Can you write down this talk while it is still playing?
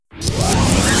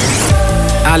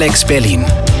Alex Berlin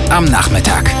am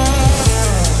Nachmittag.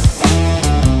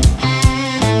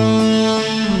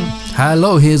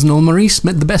 Hallo, hier ist Noel Maurice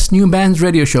mit The Best New Bands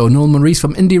Radio Show. Noel Maurice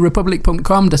vom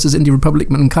indierepublic.com. Das ist Indie Republic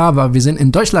mit einem K, weil wir sind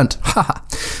in Deutschland.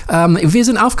 Wir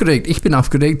sind aufgeregt. Ich bin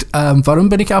aufgeregt. Warum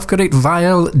bin ich aufgeregt?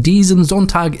 Weil diesen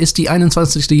Sonntag ist die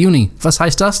 21. Juni. Was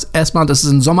heißt das? Erstmal, das ist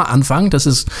ein Sommeranfang. Das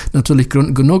ist natürlich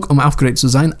Grund genug, um aufgeregt zu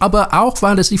sein. Aber auch,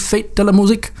 weil das die Fête de la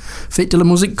Musique. Fête de la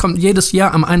Musique kommt jedes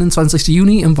Jahr am 21.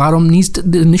 Juni. Und warum nicht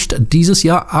dieses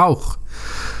Jahr auch?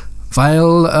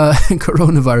 Weil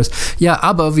Coronavirus. Ja,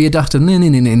 aber wir dachten,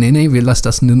 nee, wir lassen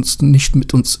das nicht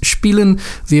mit uns spielen.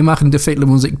 Wir machen die Fête de la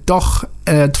Musique doch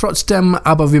trotzdem,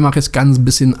 aber wir machen es ganz ein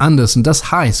bisschen anders. Und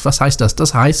das heißt, was heißt das?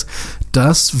 Das heißt,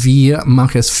 dass wir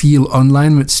machen es viel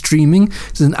online mit Streaming.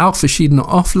 Es sind auch verschiedene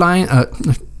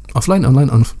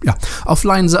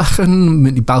Offline-Sachen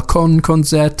mit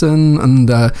Balkonkonzerten und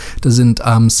da sind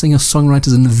Singer-Songwriter,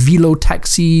 sind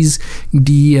Velo-Taxis,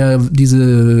 die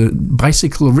diese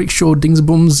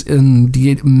Bicycle-Rickshaw-Dingsbums in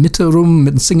die Mitte rum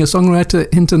mit einem Singer-Songwriter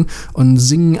hinten und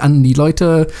singen an die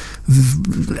Leute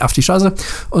auf die Straße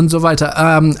und so weiter.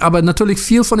 Aber natürlich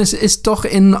viel von es ist doch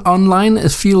in online,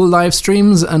 ist viel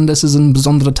Livestreams und das ist ein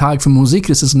besonderer Tag für Musik.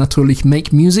 Das ist natürlich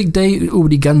Make Music Day über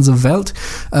die ganze Welt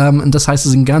und das heißt,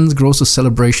 es ist ein ganz große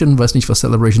Celebration, weiß nicht, was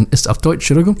Celebration ist auf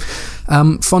Deutsch,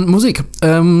 von Musik.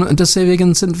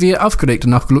 Deswegen sind wir aufgeregt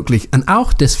und auch glücklich. Und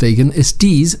auch deswegen ist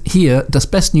dies hier das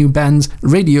Best New Bands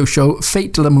Radio Show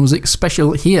Fête de la Musique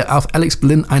Special hier auf Alex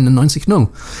Berlin 91.0.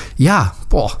 Ja,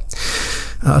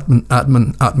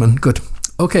 Atmen, gut.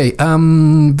 Okay,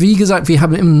 wie gesagt, wir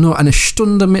haben immer nur eine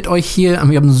Stunde mit euch hier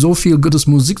und wir haben so viel gutes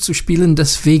Musik zu spielen,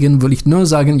 deswegen will ich nur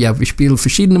sagen, ja, wir spielen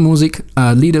verschiedene Musik,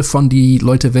 Lieder von die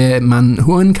Leute, wer man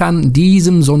hören kann,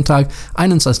 diesem Sonntag,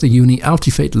 21. Juni, auf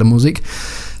die Fête de la Musique.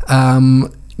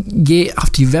 Geh auf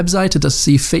die Webseite, das ist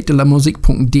die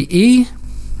fêtedelamusique.de,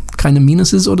 keine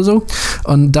Minuses oder so.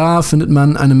 Und da findet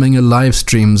man eine Menge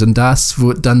Livestreams. Und das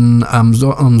wird dann am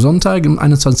Sonntag, am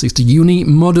 21. Juni,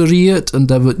 moderiert. Und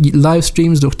da wird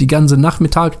Livestreams durch die ganze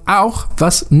Nachmittag auch,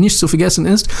 was nicht zu vergessen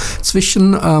ist,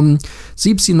 zwischen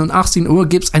 17 und 18 Uhr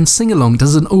gibt es ein Singalong. Das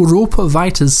ist ein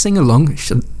europaweites Singalong.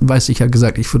 Ich weiß, ich habe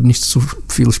gesagt, ich würde nicht zu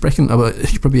viel sprechen, aber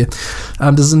ich probiere.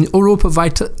 Das ist ein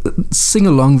europaweites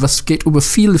Singalong, was geht über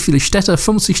viele, viele Städte.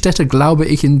 50 Städte, glaube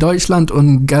ich, in Deutschland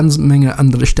und ganz Menge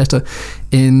andere Städte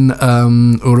in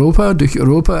Europa, durch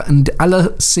Europa. Und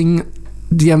alle singen.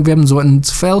 Wir haben so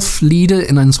 12 Lieder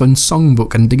in so ein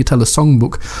Songbook, ein digitales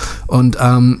Songbook. Und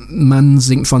man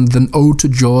singt von The Ode to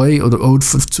Joy oder Ode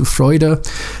zu Freude.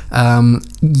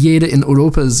 Jeder in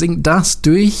Europa singt das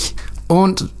durch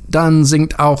und dann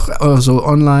singt auch so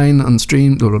online und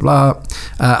streamt, bla bla bla,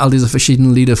 all diese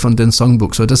verschiedenen Lieder von den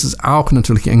Songbooks. So, das ist auch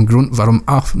natürlich ein Grund, warum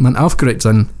auch man aufgeregt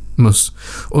sein muss.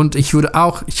 Und ich würde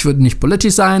nicht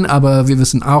politisch sein, aber wir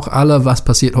wissen auch alle, was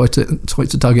passiert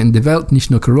heutzutage in der Welt, nicht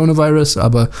nur Coronavirus,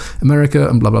 aber Amerika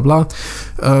und bla bla bla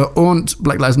und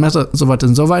Black Lives Matter, so weiter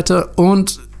und so weiter.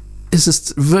 Und es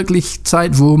ist wirklich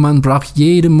Zeit, wo man braucht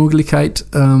jede Möglichkeit,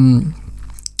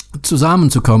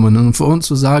 zusammenzukommen und für uns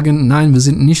zu sagen, nein, wir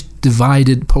sind nicht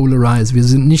divided, polarized, wir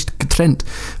sind nicht getrennt,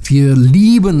 wir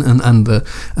lieben einander.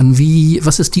 Und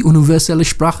was ist die universelle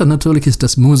Sprache? Natürlich ist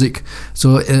das Musik.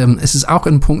 So, es ist auch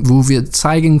ein Punkt, wo wir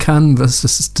zeigen können, was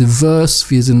ist diverse,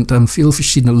 wir sind viele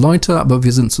verschiedene Leute, aber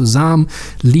wir sind zusammen.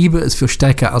 Liebe ist viel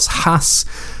stärker als Hass.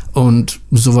 Und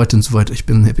so weiter und so weiter. Ich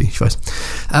bin happy, ich weiß.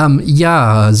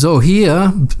 Ja, so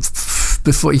hier,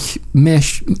 bevor ich mehr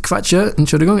quatsche,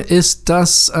 Entschuldigung, ist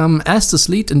das erstes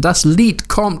Lied. Und das Lied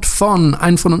kommt von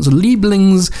einem von unseren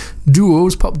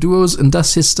Lieblingsduos, Pop-Duos. Und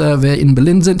das ist, wer in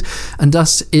Berlin sind. Und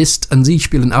das ist, und sie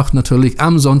spielen auch natürlich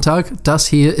am Sonntag. Das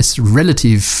hier ist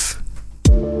Relative.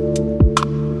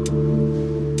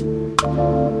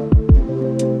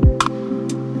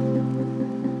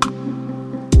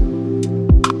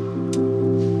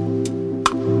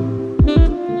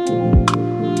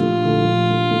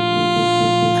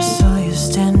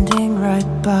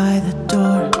 By the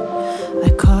door,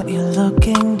 I caught you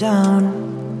looking down.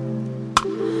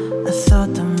 I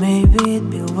thought that maybe you'd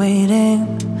be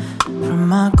waiting for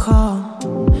my call,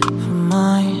 for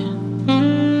mine.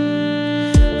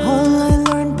 All I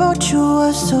learned about you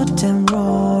was so damn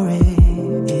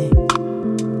roaring.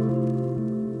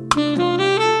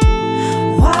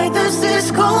 Why does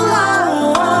this go on?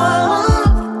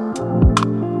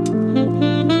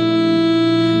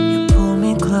 You pull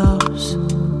me close,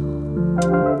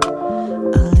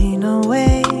 I lean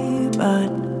away, but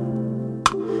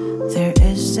there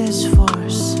is this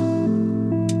force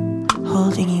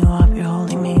holding you up, you're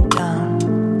holding me down.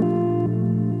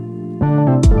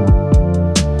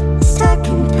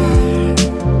 Second pain,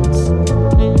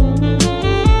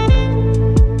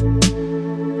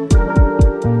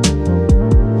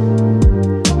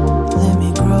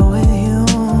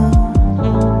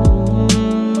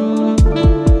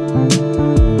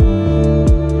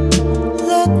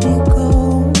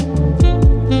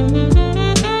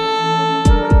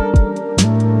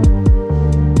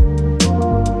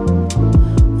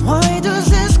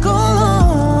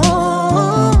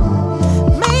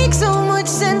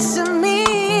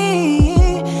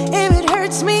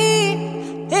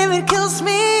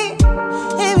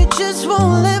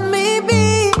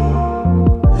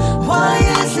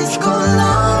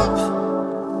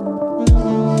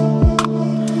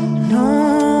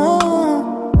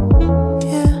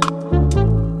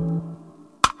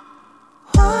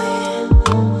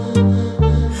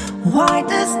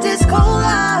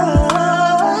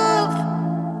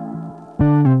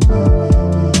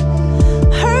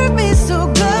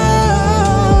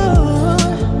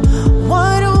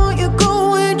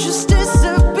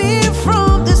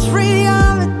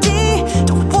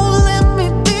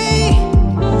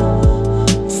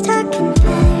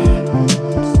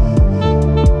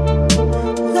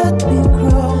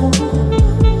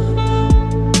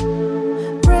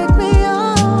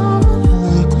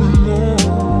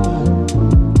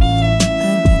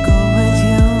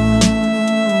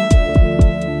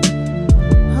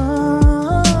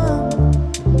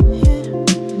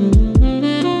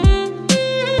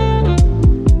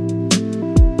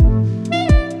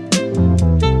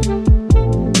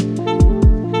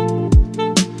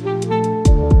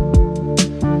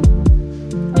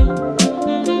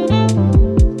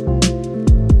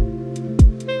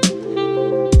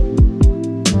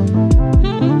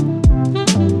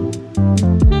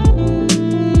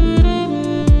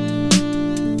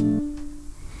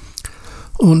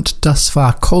 Und das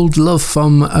war Cold Love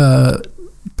vom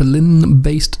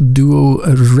Berlin-based Duo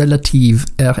Relativ,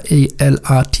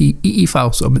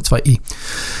 R-E-L-A-T-I-I-V, so mit 2 E.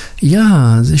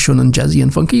 Ja, es ist schon ein Jazzy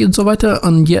und Funky und so weiter.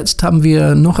 Und jetzt haben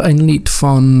wir noch ein Lied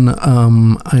von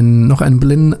noch ein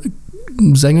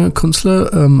Berlin-Sänger, Künstler,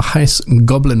 heißt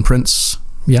Goblin Prince.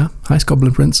 Ja, heißt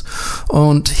Goblin Prince.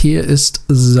 Und hier ist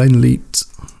sein Lied.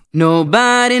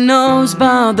 Nobody knows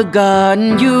about the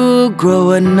garden you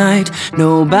grow at night.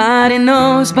 Nobody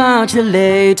knows about your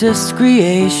latest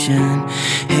creation.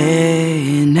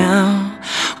 Hey now,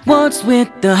 what's with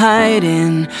the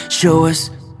hiding? Show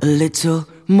us a little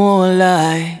more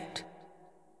light.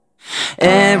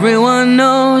 Everyone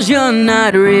knows you're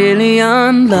not really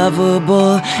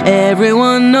unlovable.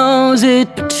 Everyone knows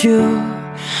it but you.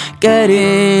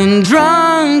 Getting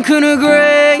drunk in a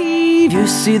grave. You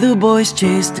see the boys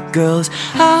chase the girls.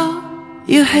 How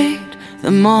you hate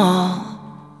them all.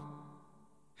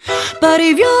 But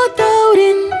if you're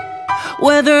doubting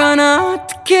whether or not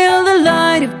to kill the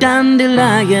light of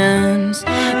dandelions,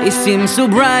 they seem so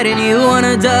bright and you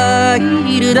wanna die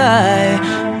to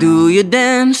die. Do you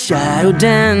dance, shadow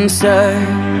dancer?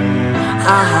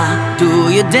 Do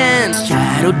you dance,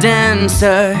 shadow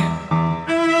dancer?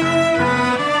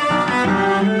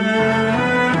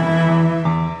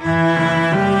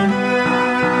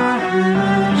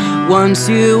 Once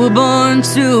you were born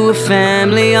to a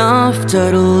family of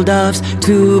turtle doves.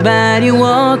 Too bad you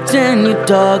walked and you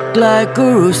talked like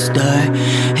a rooster.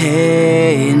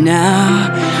 Hey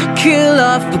now, kill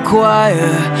off the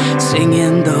choir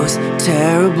singing those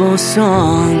terrible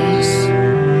songs.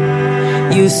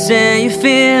 You say you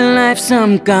feel like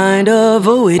some kind of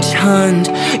a witch hunt.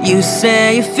 You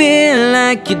say you feel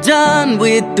like you're done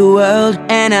with the world.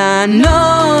 And I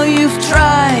know you've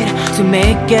tried to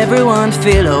make everyone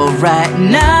feel alright.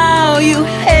 Now you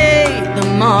hate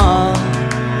them all.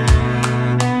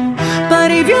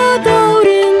 But if you're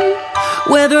doubting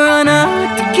whether or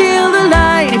not to kill the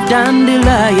light of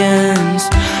dandelions,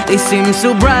 they seem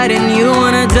so bright and you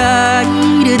wanna die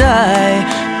to die.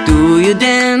 Do you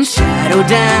dance, shadow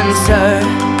dancer?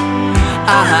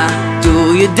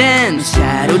 Do you dance,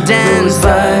 shadow dancer? Those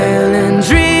violent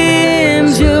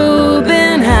dreams you've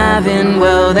been having,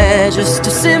 well, they're just a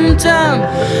symptom.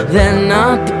 They're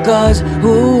not the cause.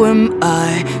 Who am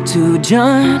I to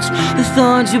judge the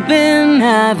thoughts you've been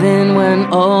having when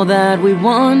all that we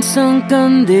want's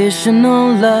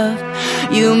unconditional love?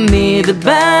 You meet the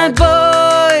bad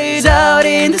boys out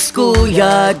in the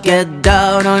schoolyard, get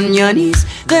down on your knees,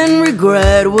 then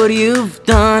regret what you've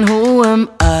done. Who am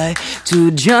I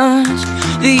to judge?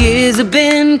 The years have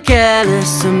been careless.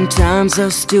 Sometimes I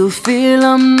still feel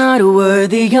I'm not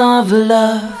worthy of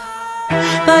love.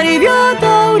 But if you're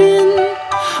doubting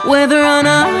whether or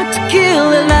not to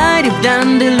kill the light of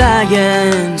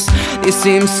dandelions, they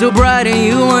seem so bright and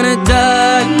you wanna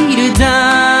die to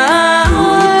die.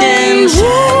 Dance,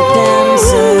 shadow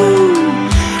dancer.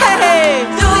 Hey,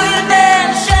 do you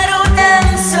dance, shadow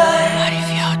dancer? But if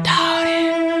you're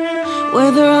doubting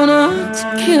whether or not to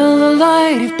kill the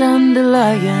light of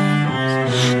dandelions,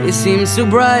 they seem so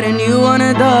bright and you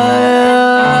wanna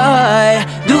die.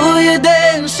 Do you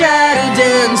dance, shadow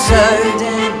dancer?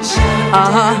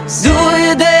 Do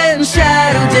you dance,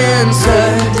 shadow dancer?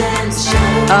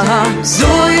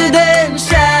 Do you dance,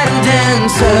 shadow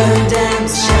dancer?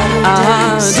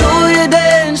 Do you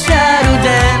dance, shadow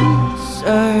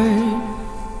dancer?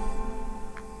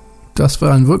 Das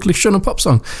war ein wirklich schöner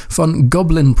Popsong von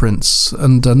Goblin Prince.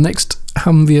 Und next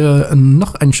haben wir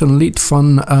noch ein schönes Lied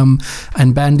von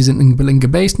einer Band, die sind in Berlin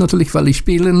gebased, natürlich, weil die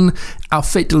spielen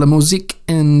auf Fête de la Musique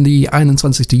in die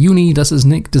 21. Juni. Das ist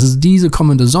diese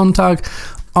kommende Sonntag.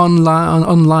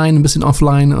 Online, ein bisschen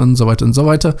offline und so weiter und so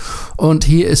weiter. Und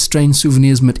hier ist Strange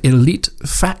Souvenirs mit Elite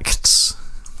Facts.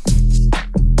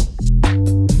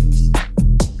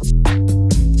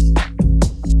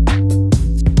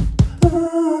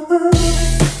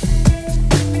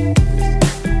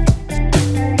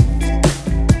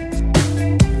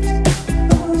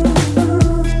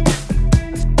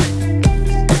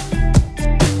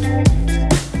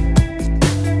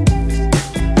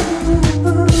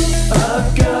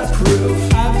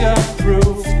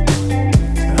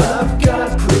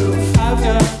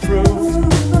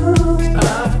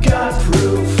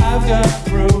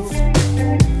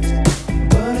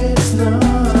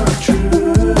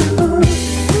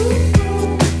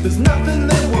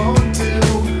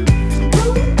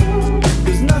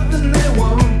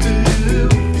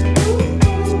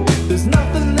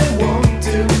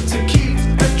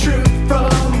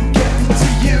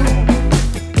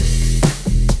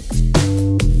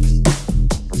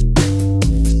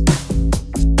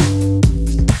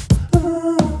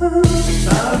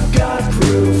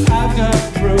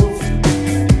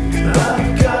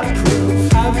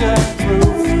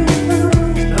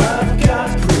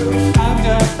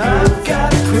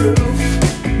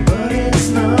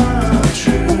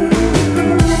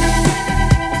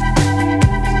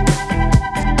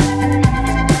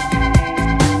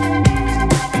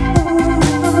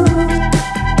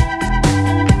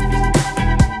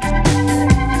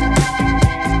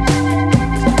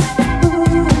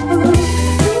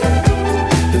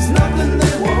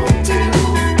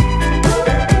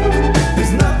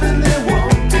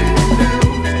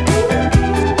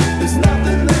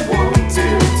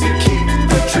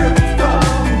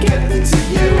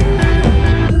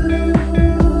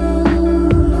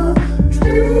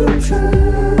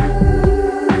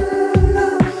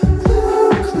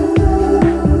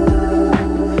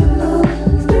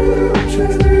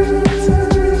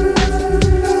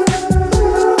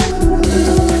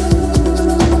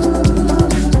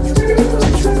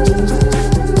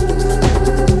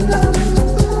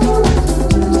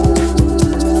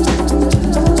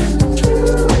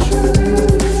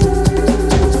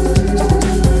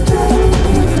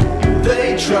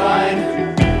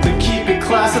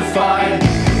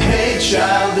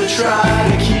 tried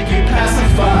to keep you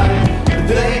pacified.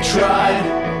 They tried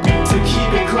to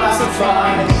keep it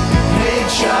classified. Hey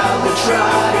child, they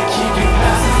tried to keep you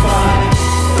pacified.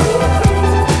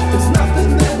 There's nothing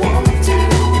they won't do.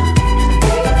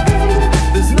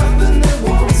 There's nothing they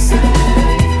won't say.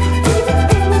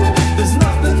 There's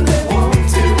nothing they won't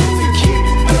do to keep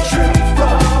the truth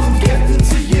from getting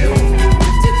to you.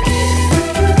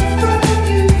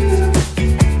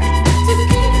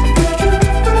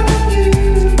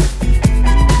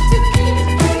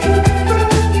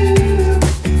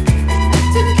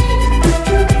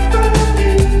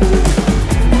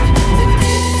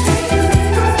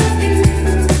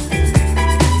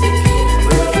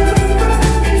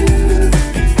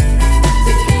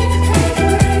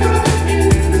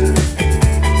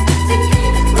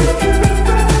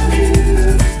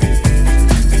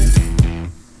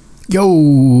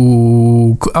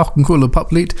 Yo, auch ein cooler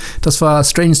Poplied. Das war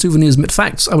Strange Souvenirs mit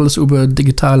Facts, alles über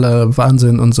digitale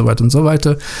Wahnsinn und so weiter und so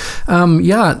weiter.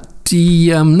 Ja,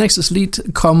 die nächstes Lied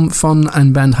kommt von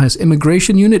einer Band, heißt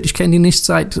Immigration Unit. Ich kenne die nicht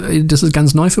das ist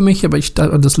ganz neu für mich, aber ich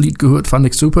habe das Lied gehört, fand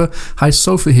ich super. Heißt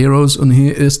Sofa Heroes und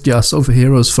hier ist ja Sofa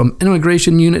Heroes vom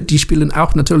Immigration Unit. Die spielen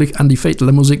auch natürlich an die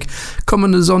Fatal Musik.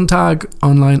 Kommende Sonntag,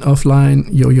 online, offline,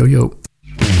 yo, yo, yo.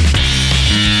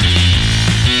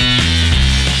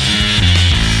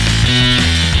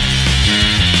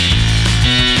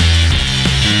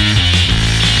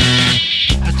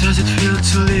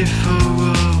 To live for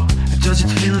war? How does it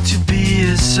feel to be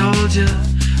a soldier?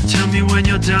 Tell me when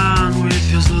you're done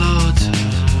with your slaughter.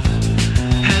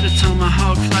 Had a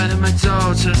tomahawk flight at my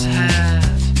daughter's head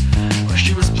while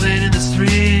she was playing in the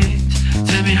street.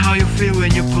 Tell me how you feel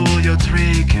when you pull your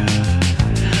trigger.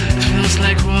 It feels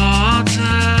like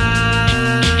water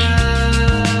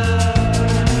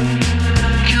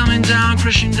coming down,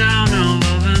 crashing down all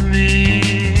over me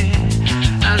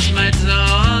as my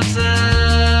daughter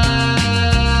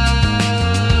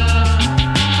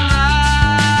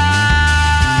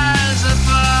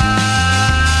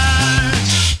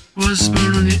was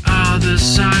born on the other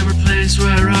side, where planes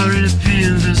were already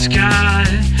in the sky.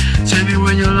 Tell me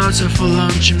when your lots are for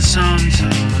lunch and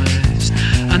sometimes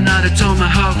another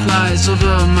tomahawk flies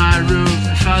over my roof.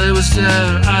 If I was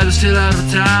there, I was still out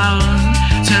of town.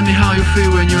 Tell me how you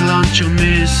feel when you launch your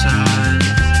missiles.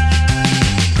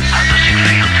 How does it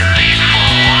feel to live for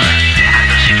war? How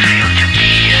does it feel to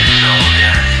be a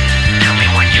soldier? Tell me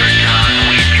when you're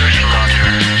done with your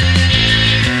slaughter.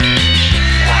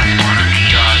 What's born on the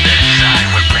other side,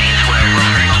 where planes were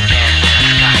roaring up in the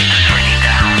sky, just raining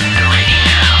down the rain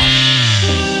now.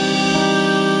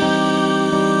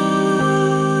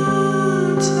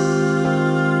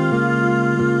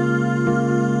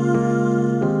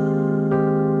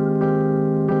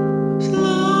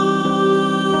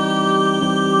 Slow.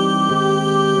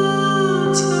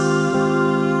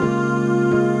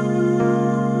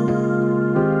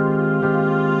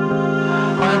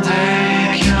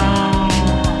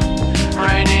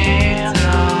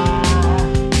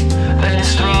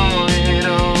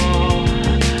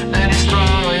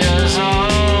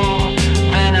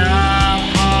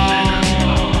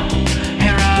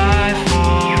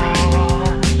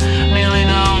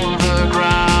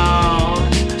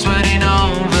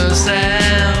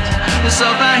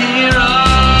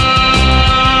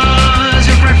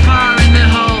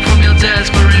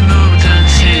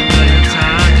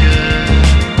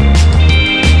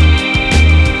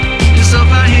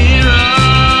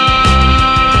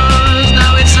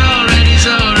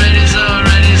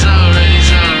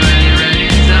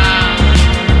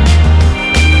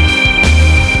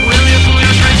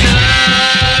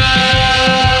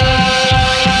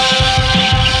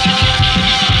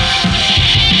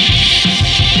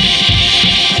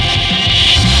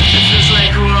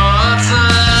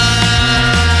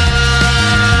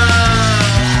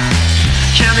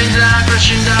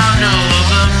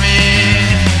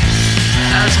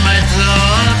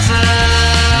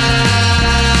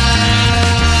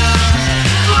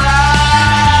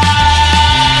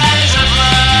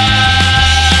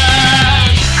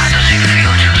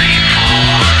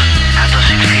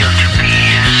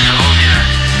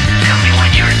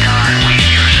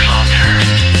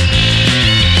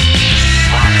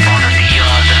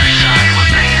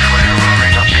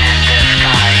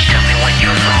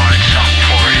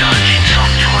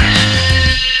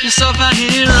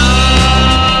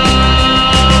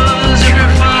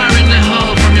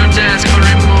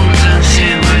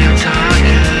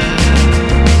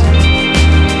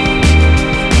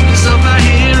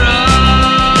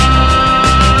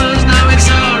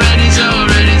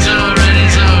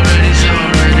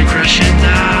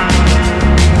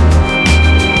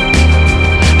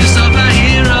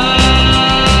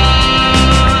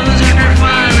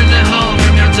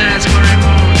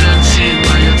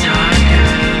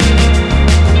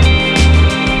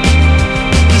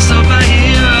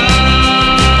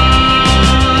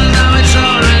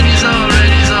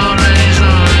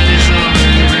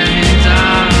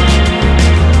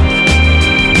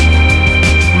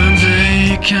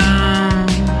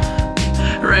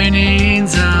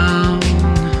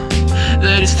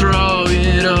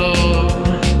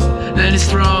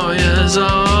 destroy us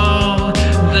all.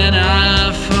 Then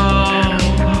I fall,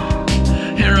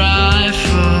 here I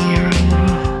fall,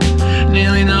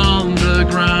 kneeling on the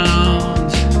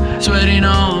ground, sweating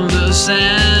on the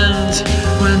sand.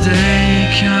 When they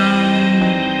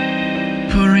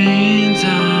come pouring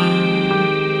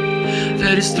down,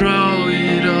 they destroy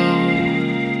it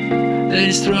all, they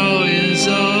destroy us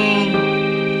all.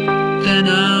 Then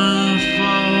I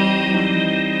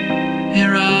fall,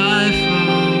 here I fall,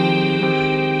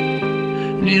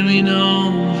 kneeling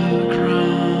on the ground.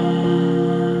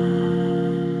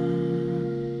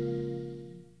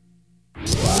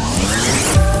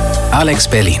 Alex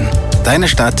Berlin. Deine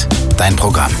Stadt, dein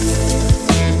Programm.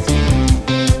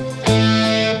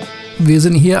 Wir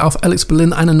sind hier auf Alex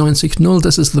Berlin 91.0.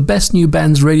 Das ist The Best New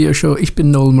Bands Radio Show. Ich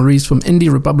bin Noel Maurice vom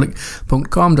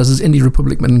indierepublic.com. Das ist Indie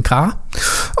Republic mit einem K.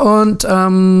 Und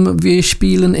wir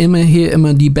spielen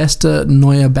immer die beste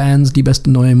neue Bands, die beste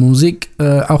neue Musik.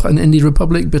 Auch an Indie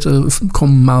Republic, bitte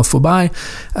komm mal vorbei.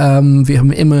 Wir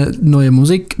haben immer neue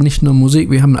Musik, nicht nur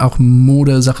Musik, wir haben auch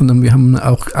Modesachen und wir haben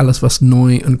auch alles, was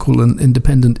neu und cool und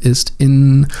independent ist.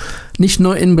 Nicht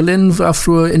nur in Berlin, war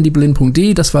früher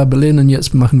indieberlin.de, das war Berlin und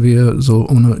jetzt machen wir so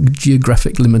ohne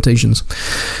Geographic Limitations.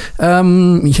 Ja,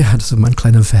 das ist meine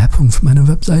kleine Werbung für meine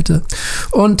Webseite.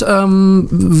 Und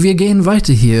wir gehen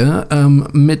weiter hier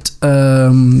mit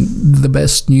The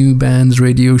Best New Bands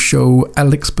Radio Show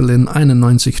Alex Berlin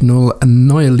 91.0, ein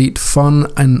neues Lied von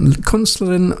einer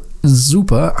Künstlerin,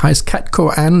 super, heißt Kat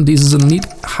Coan. Dieses Lied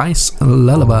heißt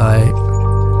Lullaby.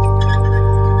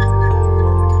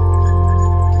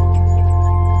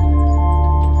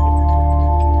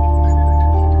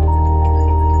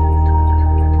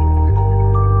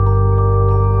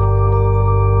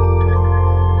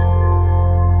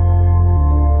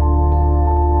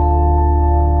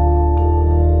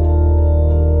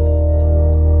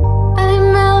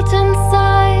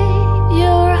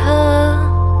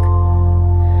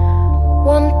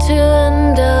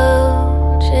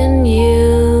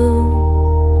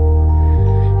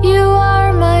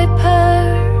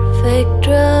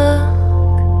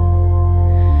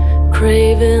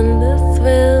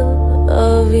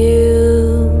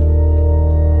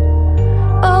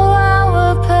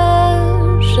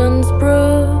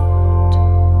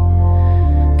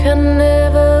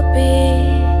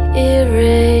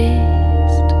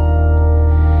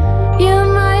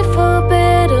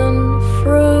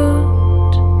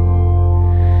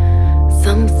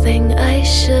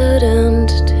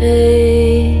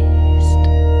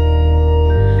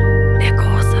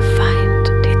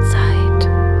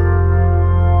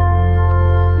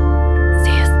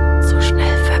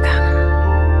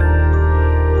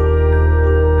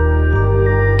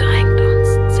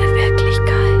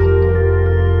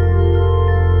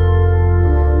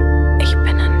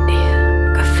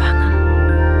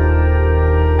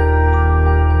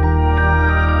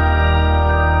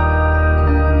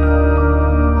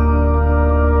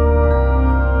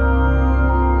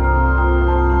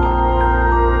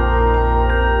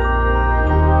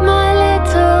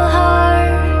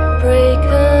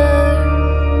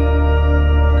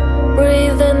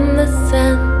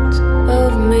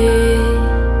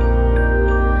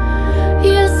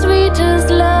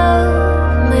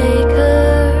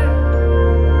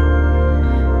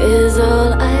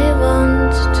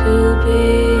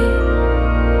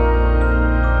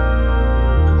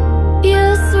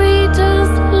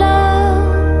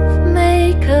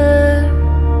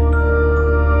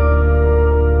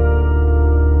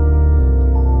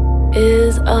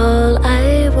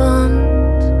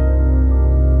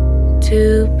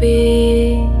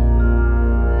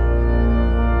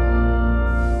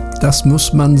 Das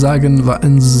muss man sagen, war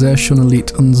ein sehr schönes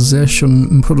Lied und sehr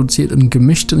schön produziert und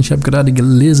gemischt. Und ich habe gerade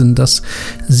gelesen, dass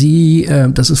sie,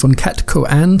 das ist von Kat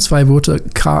Coan, 2 Worte,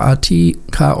 K-A-T,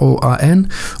 K-O-A-N.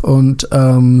 Und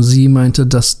sie meinte,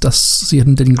 dass sie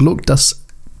hatten den Glück, dass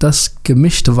das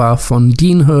gemischt war von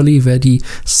Dean Hurley, wer die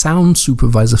Sound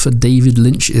Supervisor für David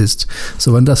Lynch ist.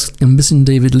 So, wenn das ein bisschen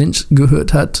David Lynch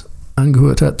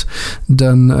angehört hat,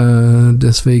 dann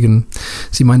deswegen,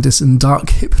 sie meint es in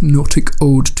Dark Hypnotic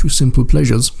Ode to Simple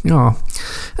Pleasures. Ja.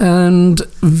 Und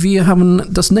wir haben,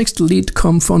 das nächste Lied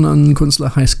kommt von einem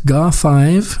Künstler, heißt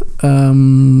Gar5.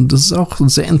 Das ist auch ein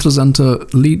sehr interessantes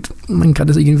Lied. Man kann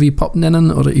es irgendwie Pop nennen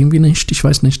oder irgendwie nicht, ich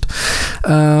weiß nicht.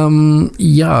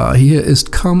 Ja, hier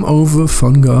ist Come Over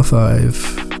von Gar5.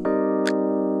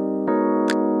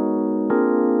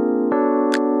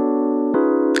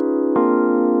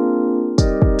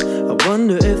 I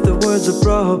wonder if the words are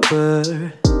proper.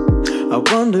 I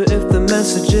wonder if the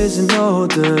message is in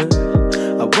order.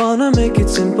 I wanna make it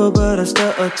simple, but I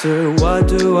stutter. Why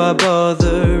do I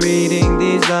bother reading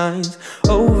these lines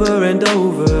over and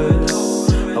over?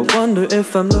 I wonder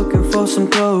if I'm looking for some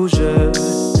closure.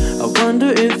 I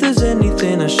wonder if there's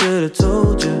anything I should have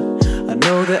told you. I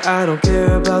know that I don't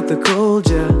care about the cold,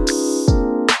 yeah.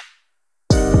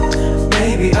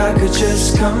 Maybe I could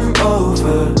just come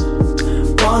over.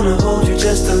 Wanna hold you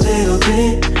just a little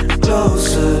bit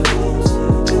closer.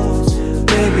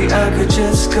 Maybe I could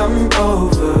just come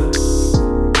over.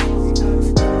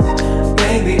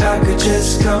 Maybe I could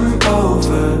just come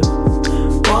over.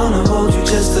 Wanna hold you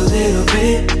just a little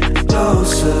bit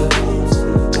closer.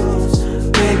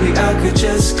 Maybe I could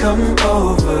just come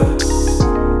over.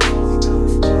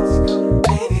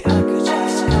 Maybe I could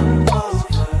just come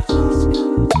over.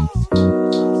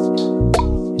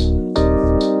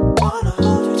 Wanna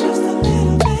hold you just a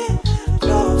little bit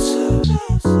closer.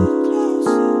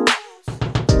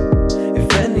 If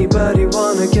anybody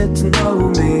wanna get to know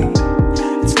me,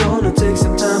 it's gonna take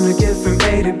some time to get from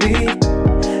A to B.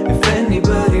 If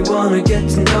anybody wanna get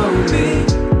to know me,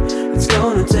 it's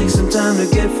gonna take some time to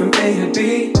get from A to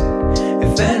B.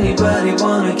 If anybody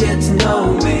wanna get to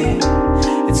know me,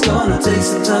 it's gonna take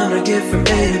some time to get from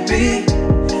A to B.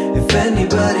 If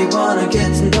anybody wanna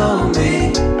get to know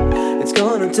me, it's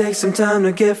gonna take some time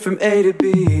to get from A to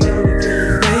B.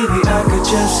 Maybe I could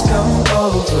just come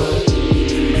over.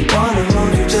 Wanna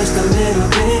hold you just a little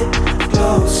bit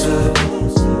closer.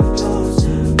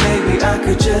 Maybe I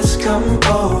could just come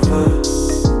over.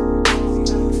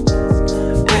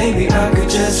 Maybe I could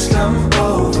just come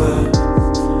over.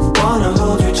 Wanna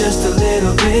hold you just a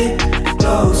little bit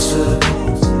closer.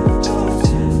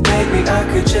 Maybe I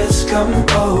could just come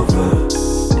over.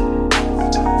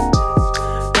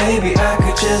 Maybe I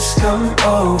could just come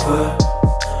over.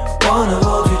 Wanna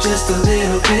hold you just a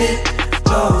little bit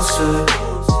closer.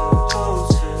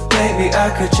 Maybe I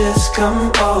could just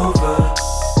come over.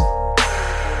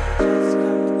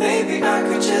 Maybe I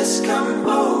could just come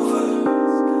over.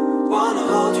 Wanna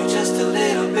hold you just a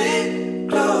little bit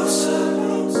closer.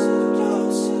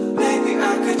 Maybe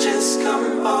I could just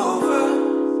come over.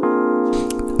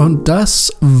 Und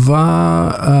das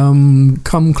war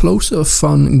Come Closer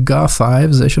von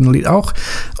Gar5, sehr schönes Lied auch.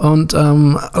 Und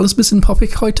alles ein bisschen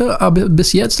poppig heute, aber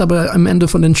bis jetzt, aber am Ende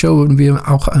von den Show würden wir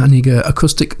auch einige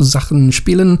Akustik-Sachen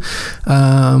spielen.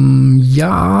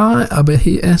 Ja, aber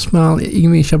hier erstmal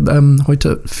irgendwie, ich habe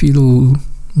heute viel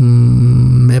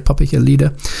mehr poppige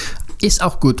Lieder. Ist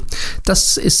auch gut.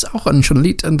 Das ist auch ein schönes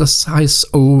Lied und das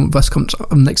heißt, oh, was kommt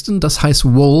am nächsten? Das heißt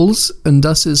Walls und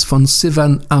das ist von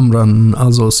Sivan Amran.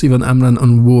 Also Sivan Amran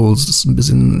und Walls. Das ist ein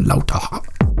bisschen lauter.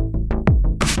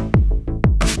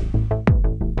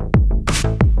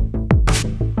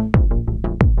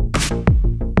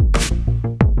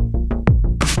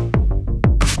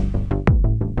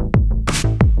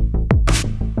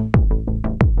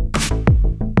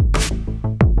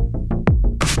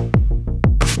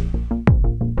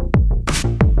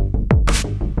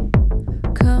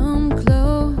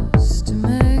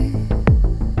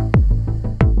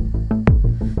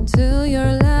 Till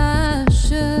your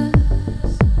lashes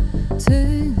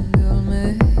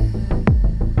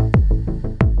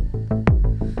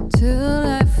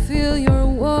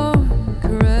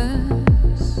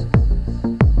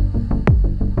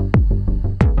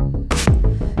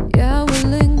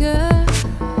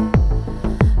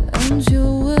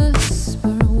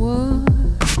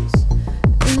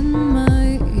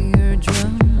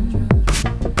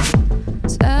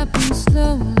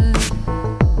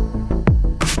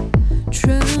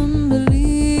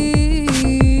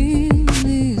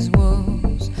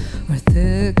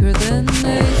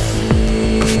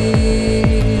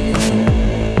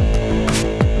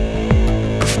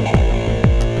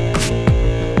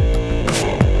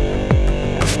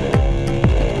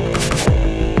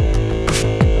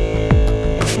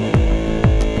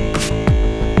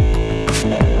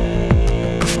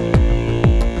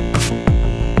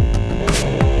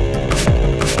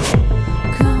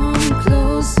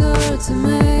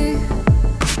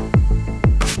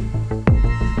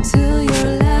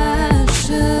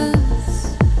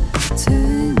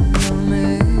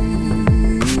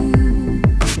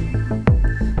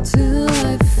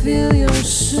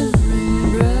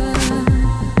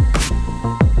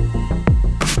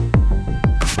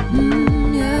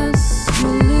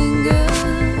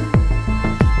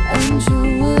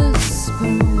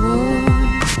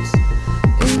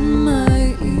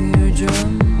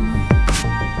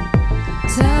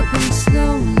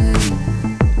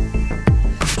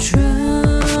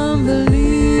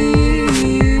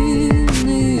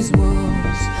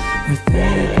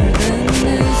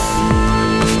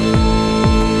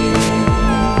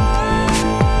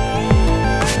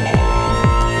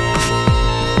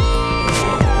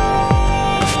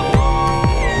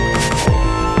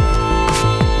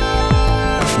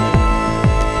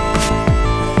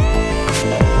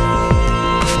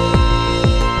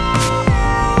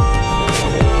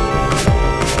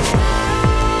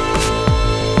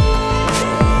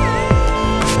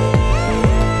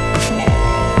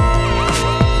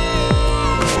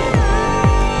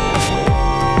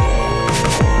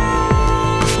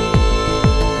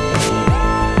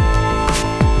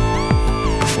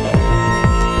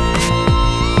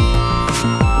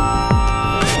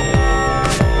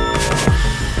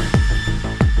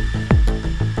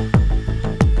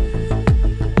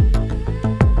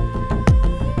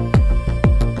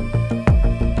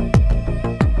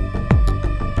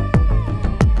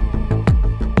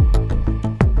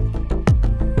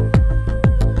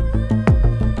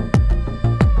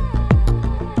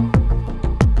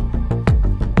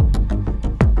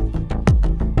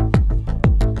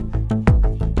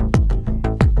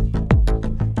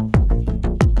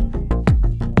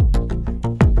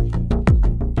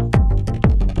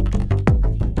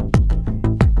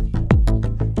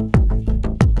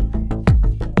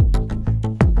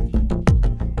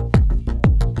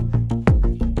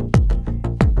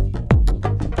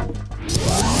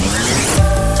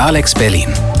Alex Berlin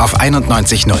auf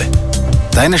 91.0.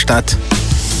 Deine Stadt,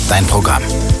 dein Programm.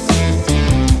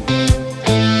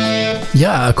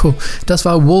 Ja, cool. Das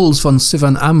war Wolves von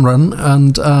Sivan Amran.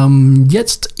 Und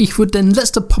jetzt, ich würde den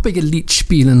letzten poppige Lied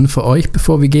spielen für euch,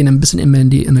 bevor wir gehen ein bisschen immer in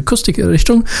die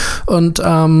Akustik-Richtung. Und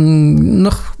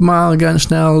nochmal ganz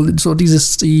schnell, so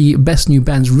dieses die Best New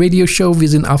Bands Radio Show. Wir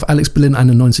sind auf Alex Berlin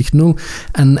 91.0.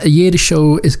 Und jede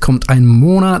Show kommt einen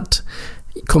Monat.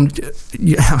 Kommt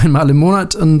einmal im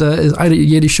Monat und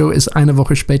jede Show ist eine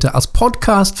Woche später als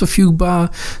Podcast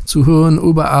verfügbar, zu hören,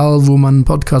 überall, wo man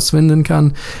Podcasts finden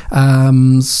kann.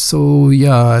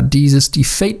 Die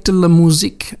Fête de la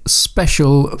Musique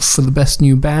Special for the Best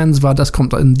New Bands das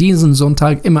kommt an diesen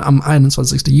Sonntag, immer am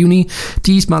 21. Juni.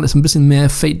 Diesmal ist ein bisschen mehr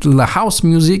Fête de la House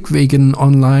Music, wegen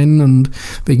Online und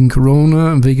wegen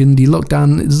Corona und wegen die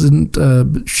Lockdown sind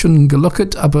schon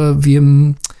gelockert, aber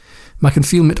wir machen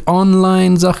viel mit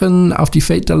Online-Sachen. Auf die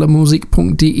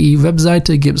fatellamusic.de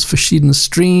Webseite gibt es verschiedene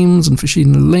Streams und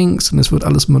verschiedene Links und es wird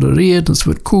alles moderiert und es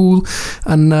wird cool.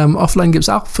 Und offline gibt es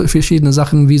auch verschiedene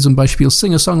Sachen, wie zum Beispiel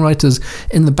Singer-Songwriters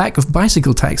in the back of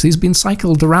bicycle taxis being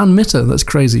cycled around Mitte. That's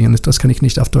crazy. Und das kann ich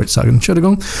nicht auf Deutsch sagen.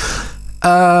 Entschuldigung.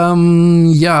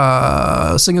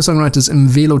 Singer-Songwriters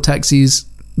in Velo-Taxis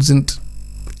sind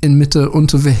in Mitte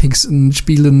unterwegs und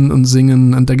spielen und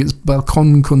singen und da gibt es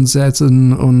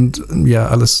Balkonkonzerten und ja,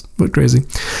 alles wird crazy.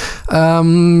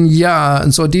 Und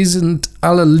so die sind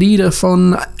alle Lieder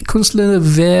von Künstlern,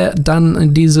 wer dann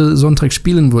in diese Sonntag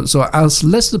spielen wird. So als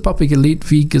letzte poppige Lied,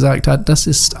 wie gesagt hat, das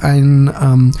ist ein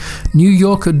New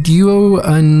Yorker Duo,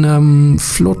 ein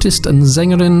Flautist, eine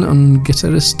Sängerin und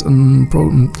Gitarrist und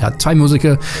zwei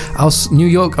Musiker aus New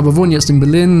York, aber wohnen jetzt in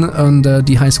Berlin und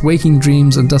die heißt Waking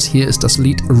Dreams und das hier ist das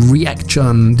Lied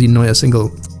Reaction, die neue Single.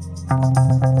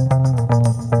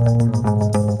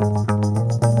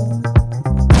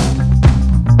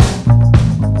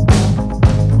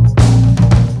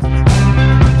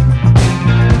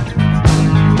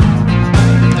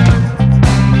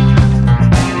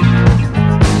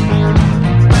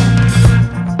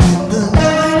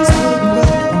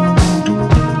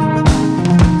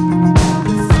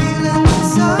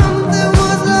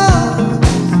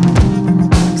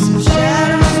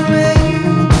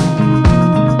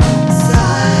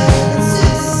 Silence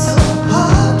is so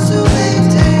hard.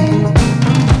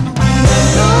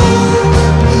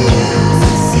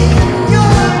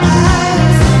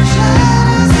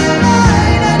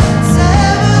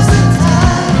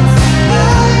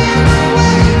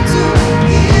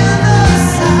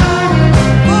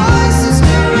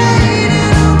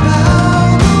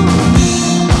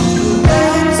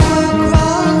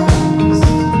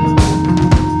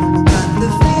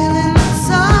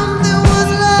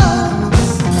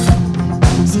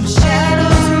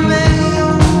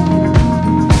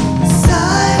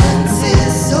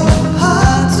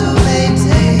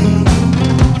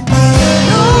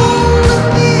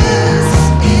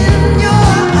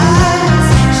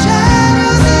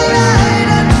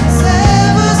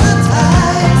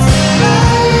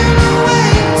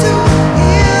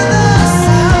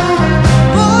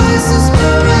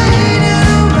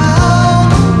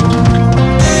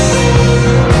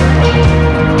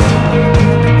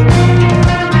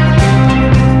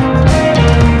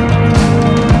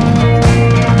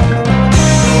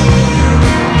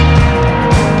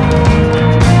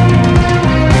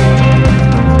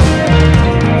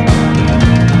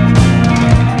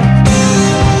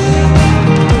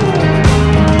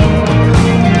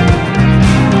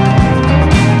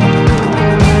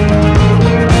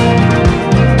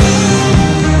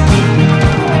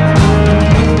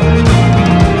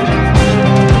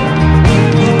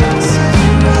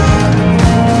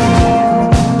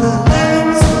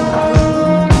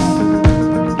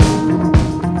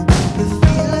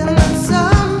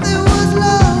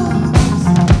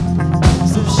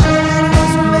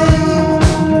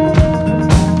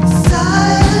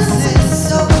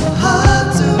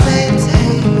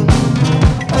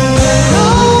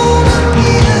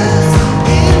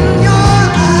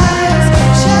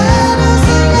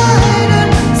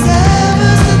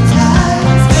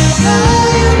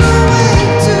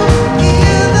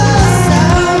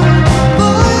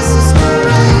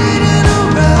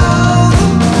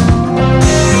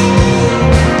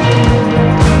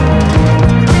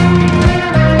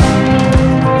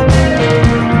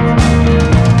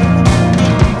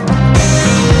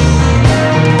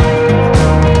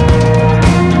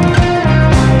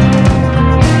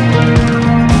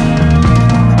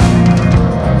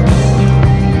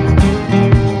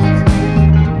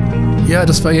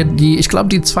 das war ja ich glaube,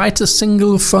 die zweite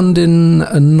Single von dem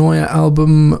neuen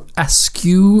Album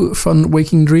Askew von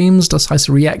Waking Dreams, das heißt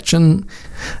Reaction.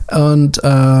 Und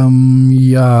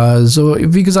ja, so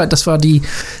wie gesagt, das war die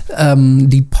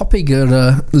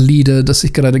poppigere Lieder, das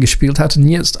ich gerade gespielt hatte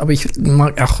jetzt, aber ich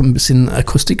mag auch ein bisschen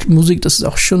Akustikmusik, das ist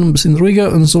auch schon ein bisschen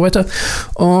ruhiger und so weiter.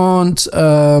 Und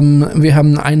wir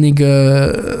haben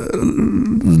einige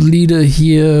Lieder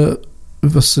hier,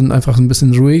 was sind einfach ein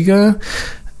bisschen ruhiger.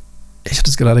 Ich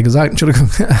hatte es gerade gesagt, Entschuldigung.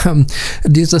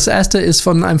 Das erste ist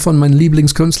von einem von meinen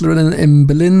Lieblingskünstlerinnen in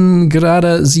Berlin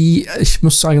gerade. Ich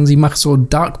muss sagen, sie macht so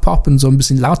Dark Pop und so ein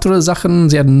bisschen lautere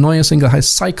Sachen. Sie hat eine neue Single,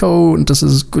 heißt Psycho, und das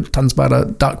ist gut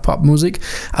tanzbare Dark Pop Musik.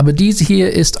 Aber diese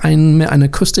hier ist eine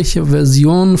akustische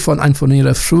Version von einem von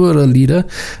ihrer früheren Lieder.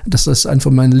 Das ist ein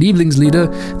von meinen Lieblingslieder.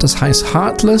 Das heißt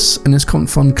Heartless und es kommt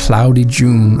von Cloudy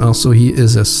June. Also hier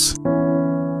ist es.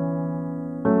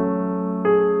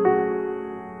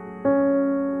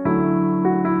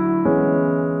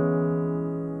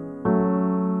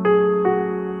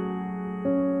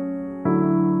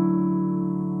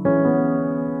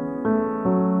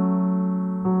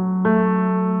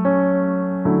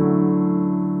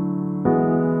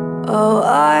 Oh,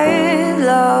 I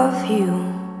love you.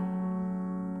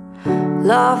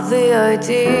 Love the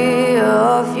idea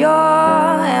of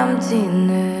your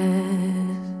emptiness.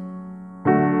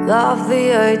 Love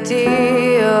the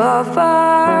idea of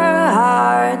our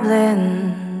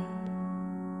heartland.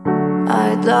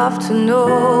 I'd love to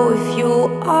know if you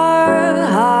are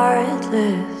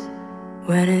heartless,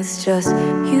 when it's just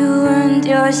you and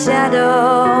your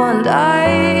shadow. And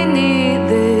I need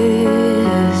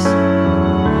this.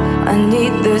 I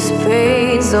need this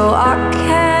pain so I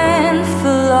can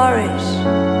flourish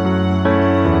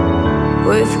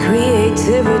with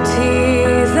creativity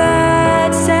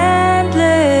that's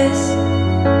endless.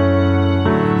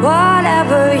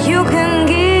 Whatever you can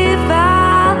give,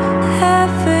 I'll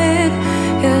have it.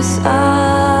 Yes,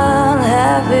 I'll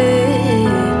have it.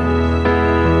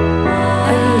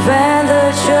 And when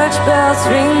the church bells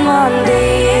ring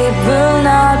Monday, it will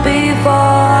not be for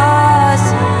us.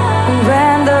 And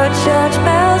when the church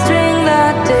bells ring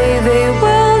that day, they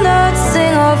will not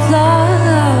sing of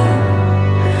love.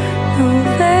 No,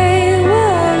 they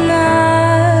will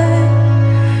not.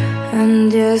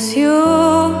 And yes, you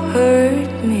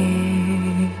hurt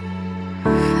me.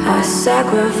 I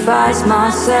sacrificed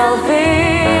myself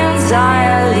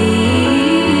entirely.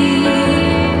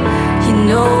 You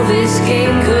know this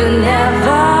game could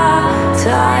never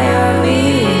tire me.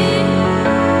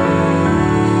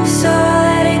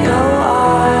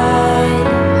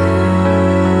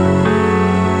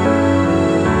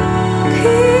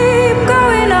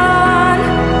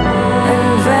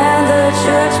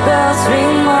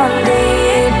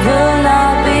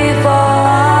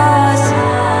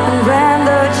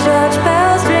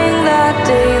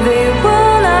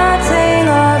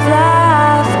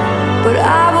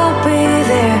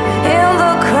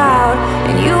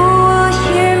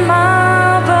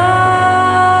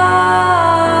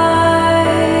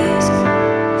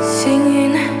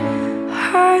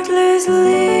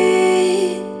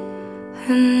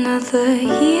 Another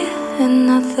year,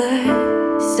 another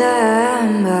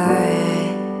December,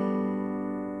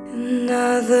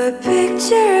 another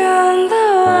picture on the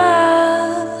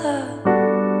wall.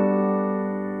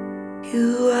 You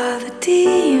are the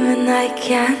demon I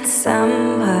can't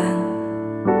summon,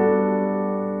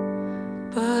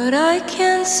 but I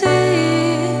can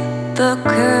see the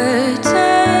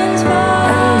curtains fall.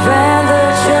 And when the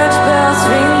church bells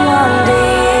ring one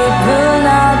day, it will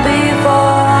not be for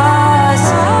us.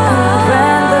 And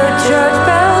when the church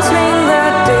bells ring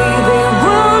that day, they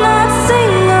will not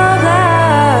sing of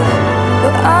love,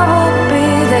 but I will be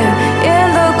there in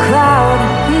the crowd,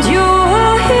 and you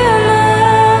will hear my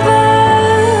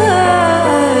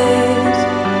voice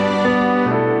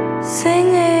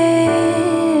singing.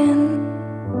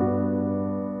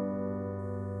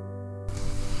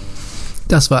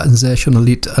 Das war ein sehr schöner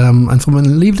Lied. Ein von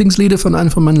meinen Lieblingslieder von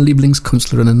einer von meinen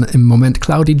Lieblingskünstlerinnen im Moment,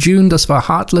 Cloudy June. Das war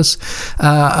Heartless.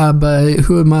 Aber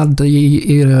hör mal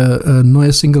ihre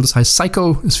neue Single, das heißt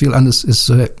Psycho. Ist viel anders,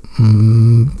 ist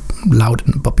laut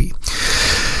und poppy.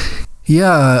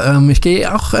 Ja, ich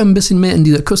gehe auch ein bisschen mehr in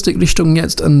diese Akustikrichtung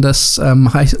jetzt und das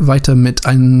heißt weiter mit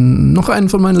noch einem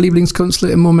von meinen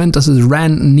Lieblingskünstlern im Moment, das ist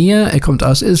Ran Neer. Er kommt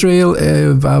aus Israel,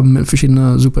 er war mit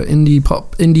verschiedenen super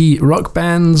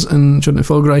Indie-Rock-Bands und schon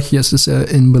erfolgreich. Jetzt ist er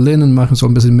in Berlin und macht so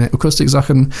ein bisschen mehr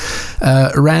Akustiksachen.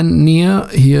 Ran Neer,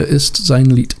 hier ist sein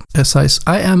Lied. Es heißt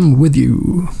I Am With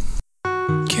You.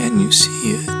 Can you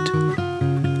see it?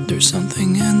 There's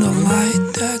something in the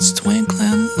light that's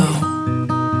twinkling low.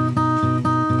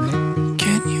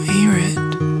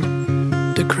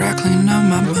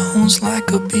 bones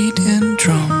like a beating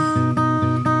drum.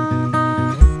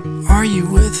 Are you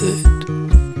with it?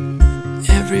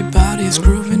 Everybody's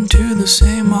grooving to the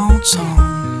same old song.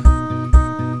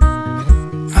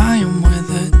 I am with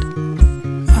it.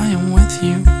 I am with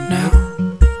you now.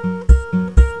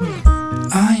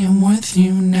 I am with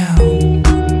you now.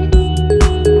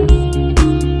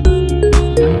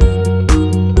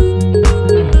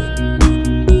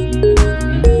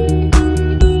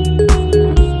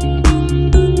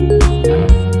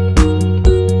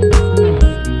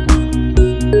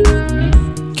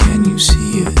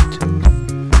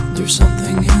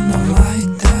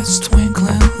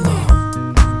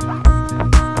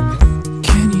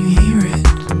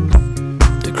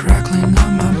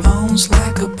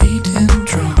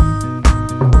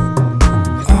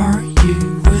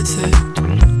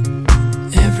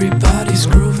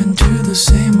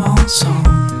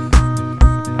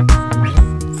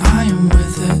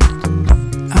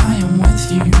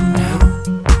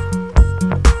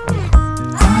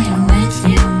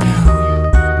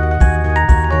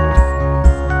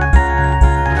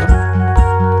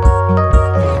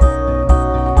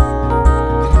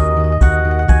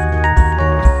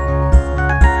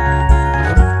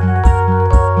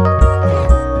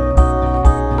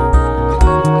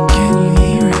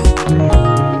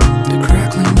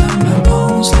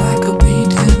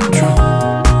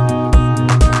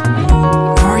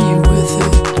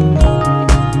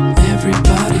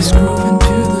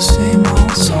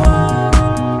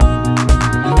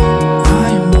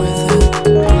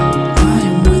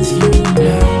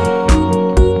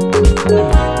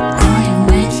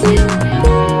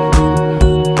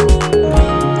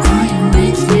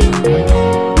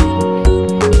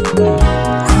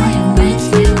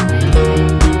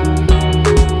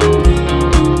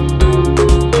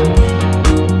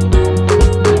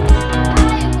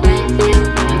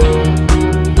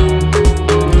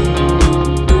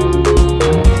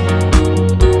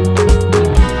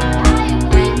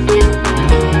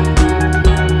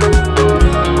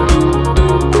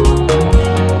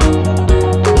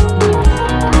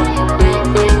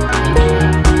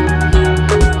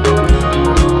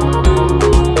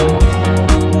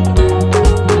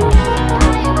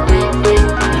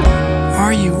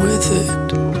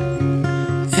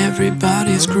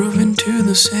 Everybody's grooving to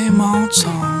the same old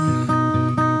song.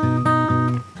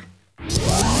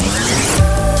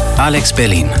 Alex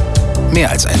Berlin. Mehr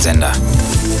als ein Sender.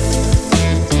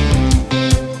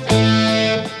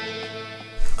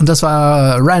 Und das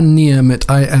war Ran Near mit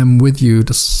I Am With You.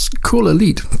 Das coole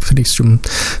Lied. Finde ich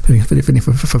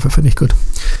gut.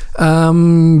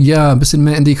 Ja, ein bisschen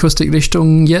mehr in die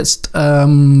Akustikrichtung jetzt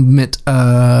mit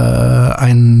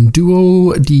ein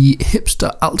Duo, die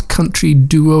Hipster Alt Country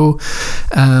Duo,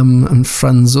 eine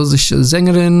französische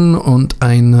Sängerin und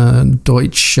ein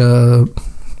deutscher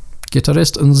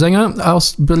Gitarrist und Sänger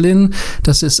aus Berlin.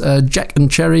 Das ist Jack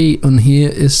and Cherry und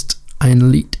hier ist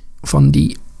ein Lied von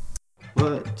die. 1,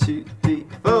 2, 3,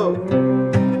 4.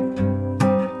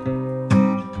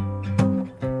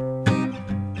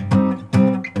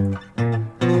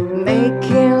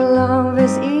 Making love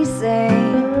is easy,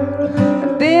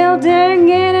 building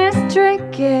it is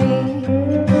tricky.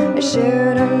 I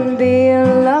shouldn't be a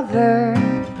lover,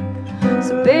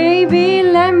 so baby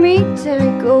let me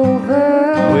take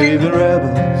over. We've been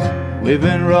rebels, we've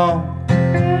been wrong,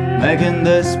 making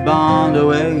this bond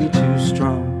way too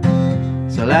strong.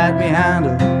 So let me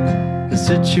handle the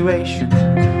situation.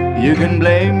 You can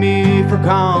blame me for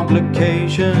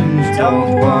complications.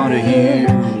 Don't wanna hear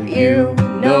you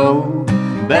know.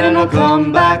 Better not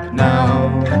come back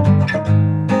now.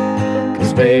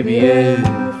 'Cause baby, if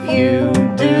you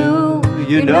do,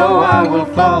 you know I will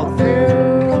fall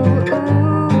through.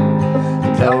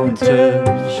 Don't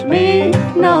touch me,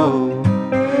 no.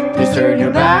 Please turn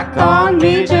your back on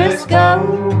me, just go.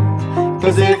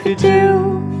 'Cause if you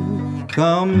do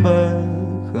come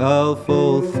back, I'll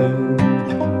fall through.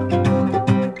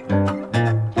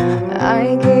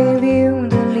 I gave you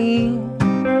the lead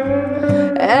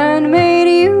and made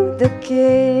you the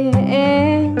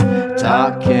king.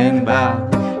 Talking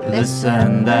about this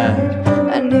and that.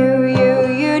 I knew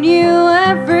you knew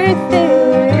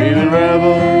everything. We've been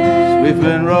rebels, we've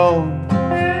been wrong,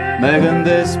 making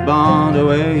this bond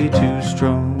way too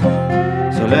strong.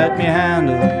 So let me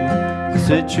handle the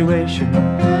situation.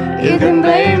 You can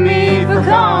blame me for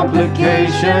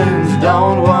complications.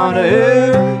 Don't wanna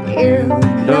hear you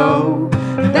know.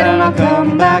 Better not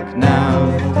come back now.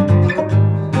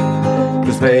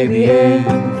 'Cause baby, if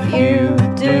you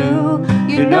do,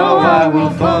 you know I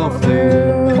will fall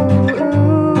through.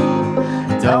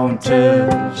 Don't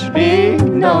touch me,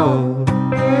 no.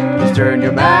 Just turn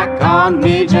your back on on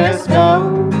me, just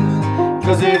go.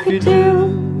 'Cause if you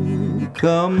do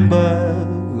come back,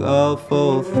 I'll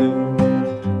fall through.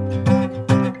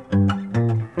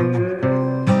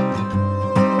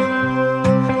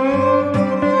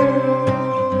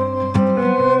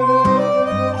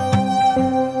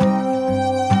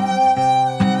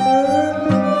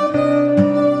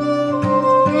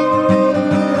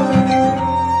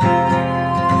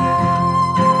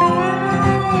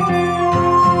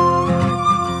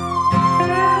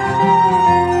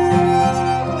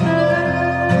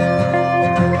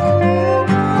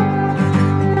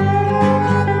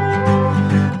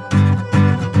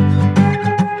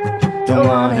 Don't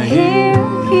wanna hear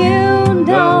you,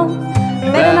 no.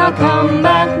 Then I'll come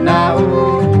back now.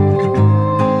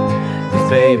 'Cause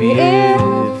baby,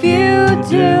 if you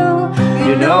do,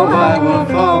 you know I will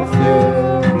fall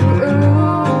through.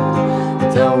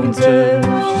 Don't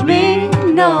touch me,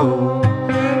 no.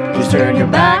 Just turn your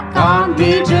back on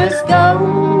me, just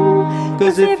go.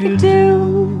 'Cause if you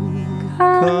do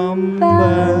come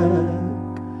back,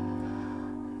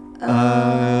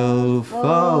 I'll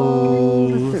fall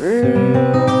through.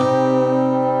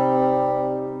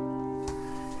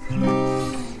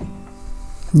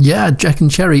 Ja, Jack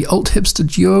and Cherry, Old Hipster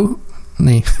Duo.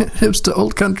 Nee, Hipster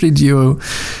Old Country Duo.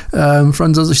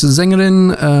 Französische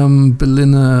Sängerin,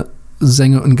 Berliner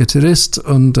Sänger und Gitarrist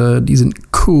und die sind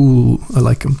cool, I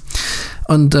like them.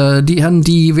 Und während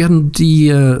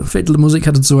die Fatal Music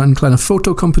hatte so eine kleine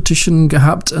Foto-Competition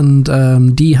gehabt und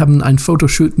die haben ein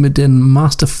Fotoshoot mit dem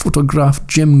Masterfotograf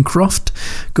Jim Croft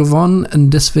gewonnen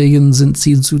und deswegen sind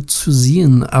sie zu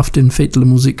sehen auf den Fatal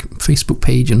Music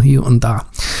Facebook-Page und hier und da.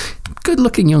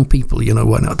 Good-looking young people, you know,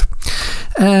 why not?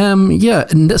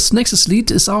 Und das nächste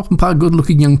Lied ist auch ein paar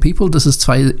good-looking young people. Das ist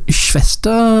zwei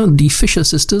Schwestern, die Fisher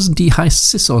Sisters, die heißt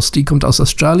Sissos, die kommt aus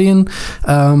Australien.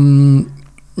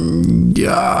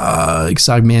 Ja, ich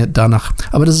sage mehr danach.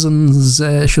 Aber das ist ein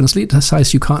sehr schönes Lied, das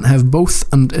heißt You Can't Have Both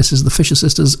und es ist The Fisher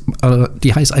Sisters,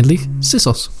 die heißt eigentlich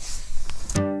Sissos.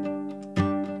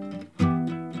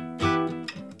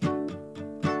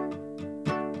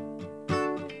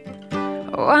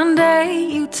 One day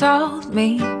you told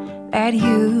me that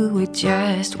you would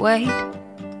just wait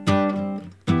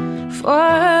for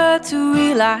her to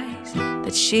realize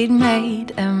that she'd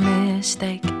made a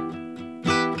mistake.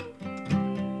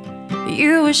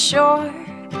 You were sure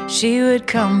she would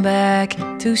come back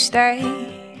to stay,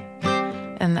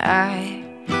 and I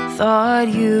thought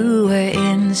you were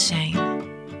insane.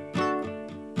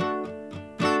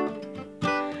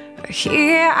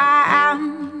 Here I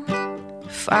am,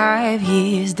 5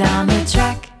 years down the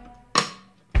track,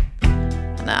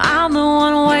 and I'm the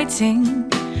one waiting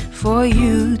for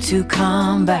you to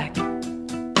come back.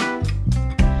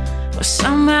 Well,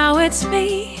 somehow it's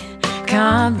me,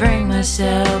 can't bring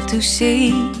myself to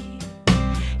see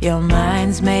your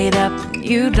mind's made up and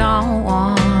you don't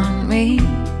want me.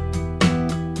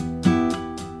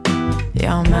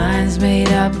 Your mind's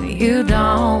made up and you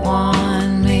don't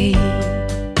want me.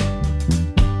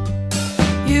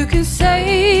 You can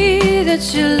say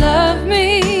that you love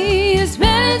me as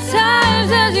many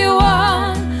times as you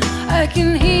want. I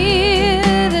can hear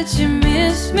that you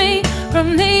miss me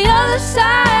from the other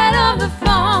side of the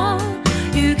phone.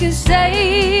 You can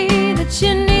say that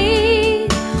you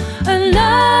need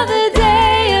another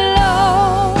day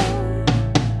alone,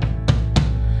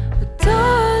 but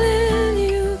darling,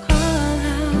 you can't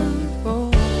have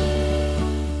both.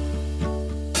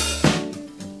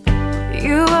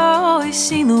 You've always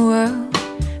seen the world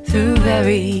through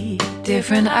very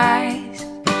different eyes,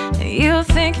 and you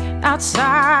think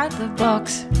outside the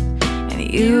box, and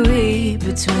you read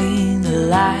between the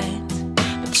lines,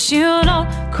 but you don't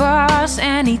cross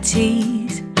any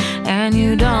T's, and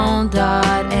you don't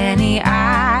dot any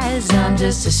I's. I'm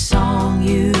just a song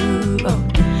you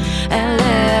wrote and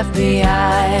left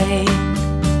behind.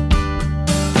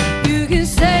 You can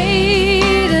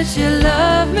say that you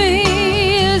love me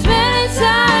as many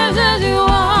times as you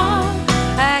want.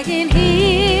 I can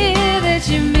hear that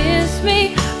you miss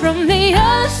me from the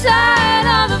other side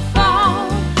of the phone.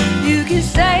 You can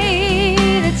say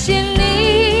that you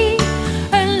need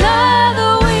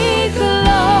another week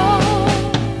alone,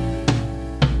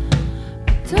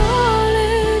 but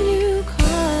darling, you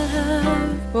can't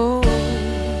have both.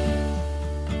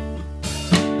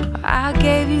 I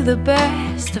gave you the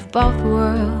best of both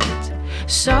worlds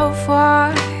so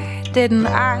far, didn't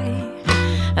I?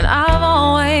 And I've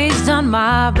always done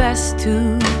my best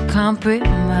to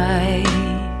compromise,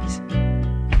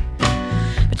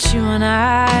 but you and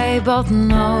I both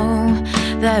know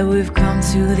that we've come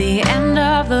to the end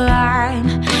of the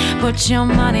line. Put your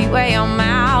money where your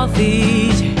mouth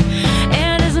is,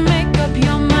 and it's making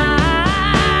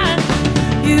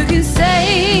You can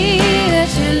say that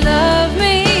you love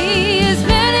me as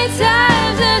many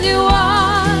times as you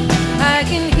want. I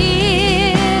can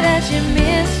hear that you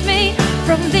miss me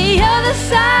from the other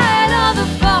side of the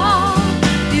phone.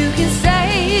 You can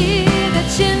say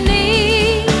that you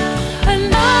need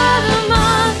another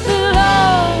month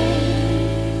alone.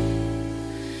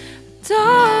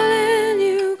 Darling,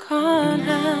 you can't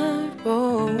have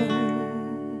both.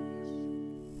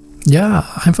 Ja,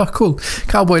 einfach cool.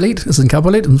 Cowboy-Lied, ist ein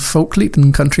Cowboy-Lied, ein Folk-Lied,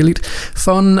 ein Country-Lied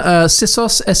von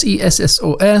Sissos,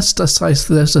 S-I-S-S-O-S, das heißt,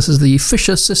 das ist die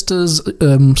Fisher Sisters,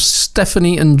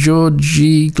 Stephanie und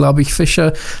Georgie, glaube ich,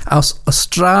 Fisher aus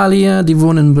Australien, die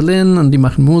wohnen in Berlin und die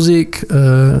machen Musik,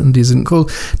 und die sind cool.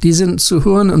 Die sind zu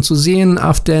hören und zu sehen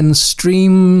auf den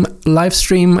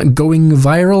Livestream, Going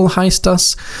Viral heißt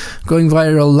das, Going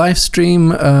Viral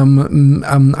Livestream,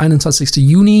 am 21.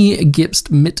 Juni gibt's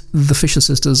mit The Fisher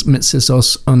Sisters, mit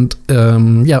Sissos und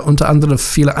unter anderem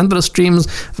viele andere Streams,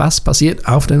 was passiert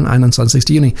auf den 21.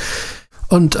 Juni.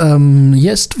 Und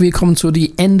jetzt, wir kommen zu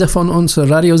dem Ende von unserer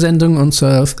Radiosendung,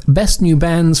 unserer Best New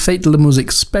Bands, Fatal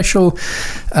Music Special.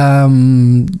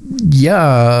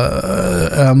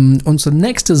 Unsere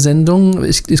nächste Sendung,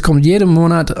 es kommt jeden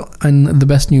Monat eine The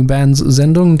Best New Bands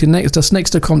Sendung. Das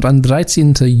nächste kommt am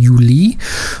 13. Juli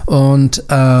und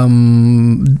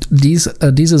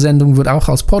diese Sendung wird auch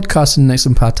als Podcast in den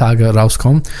nächsten paar Tagen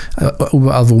rauskommen,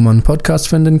 überall, wo man Podcasts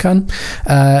finden kann.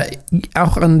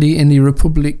 Auch in die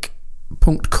Republic.com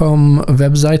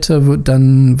Webseite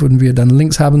würden wir dann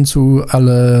Links haben zu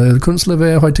alle Künstler,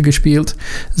 wer heute gespielt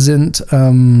sind.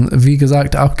 Wie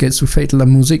gesagt, auch geht zu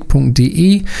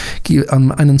fatalamusik.de.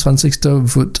 Am 21.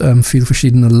 wird viele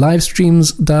verschiedene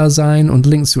Livestreams da sein und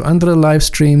Links zu anderen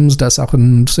Livestreams. Da ist auch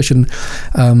zwischen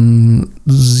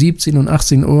 17 und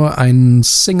 18 Uhr ein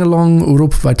Singalong,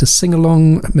 europaweites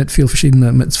Singalong mit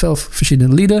 12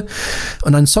 verschiedenen Lieder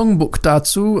und ein Songbook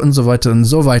dazu und so weiter und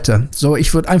so weiter. So,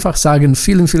 ich würde einfach sagen,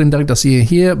 vielen, vielen Dank, dass ihr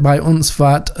hier bei uns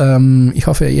wart. Ich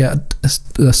hoffe, ihr habt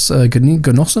das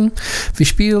genossen. Wir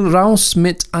spielen raus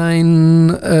mit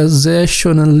einem sehr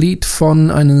schönen Lied von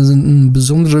einem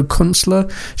besonderen Künstler.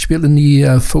 Spielt in die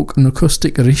Folk- und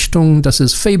Akustik-Richtung. Das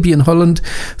ist Fabian Holland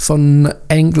von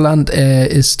England.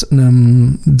 Er ist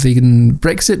wegen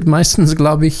Brexit meistens,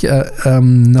 glaube ich,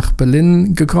 nach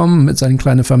Berlin gekommen mit seiner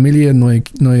kleinen Familie,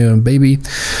 neue Baby.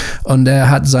 Und er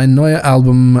hat sein neues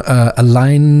Album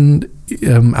allein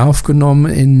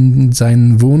aufgenommen in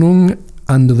seiner Wohnung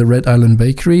Under the Red Island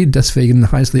Bakery.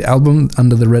 Deswegen heißt das Album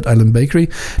Under the Red Island Bakery.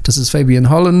 Das ist Fabian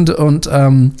Holland und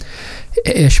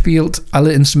er spielt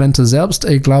alle Instrumente selbst.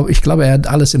 Ich glaube, er hat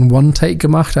alles in One Take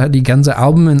gemacht. Er hat die ganze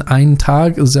Album in einem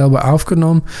Tag selber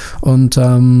aufgenommen und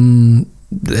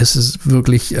es ist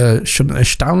wirklich schon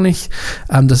erstaunlich.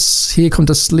 Hier kommt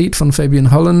das Lied von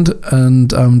Fabian Holland und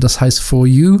das heißt For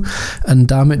You.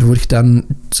 Und damit würde ich dann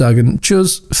sagen,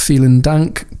 tschüss, vielen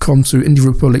Dank, komm zu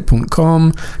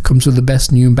indierepublic.com, komm zu The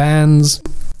Best New Bands,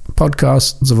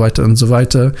 Podcast und so weiter und so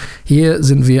weiter. Hier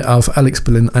sind wir auf Alex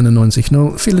Berlin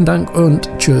 91.0. Vielen Dank und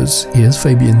tschüss, hier ist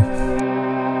Fabian.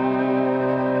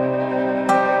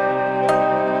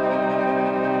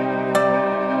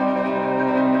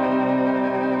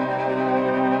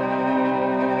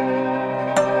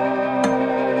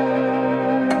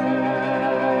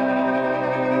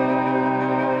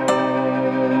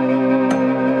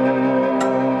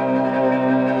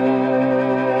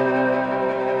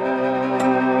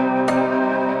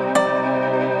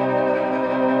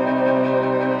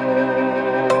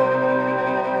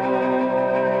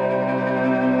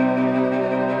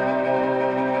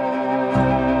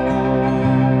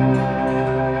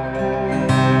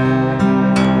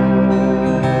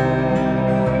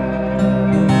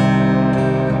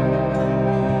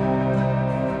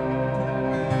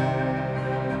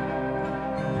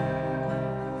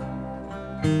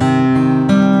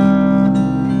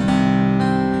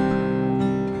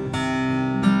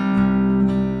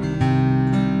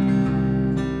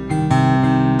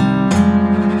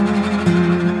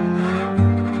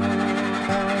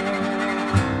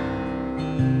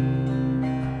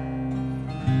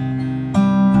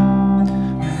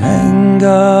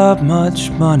 Up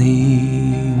much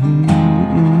money,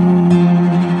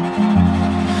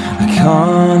 I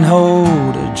can't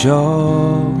hold a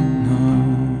job, no.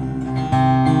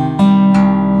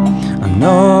 I'm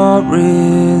not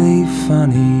really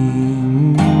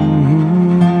funny,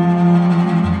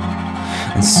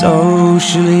 and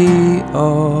socially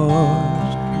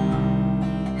odd,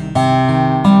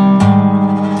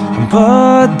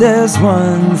 but there's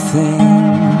one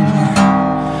thing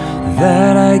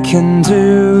that I can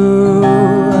do,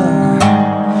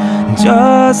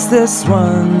 just this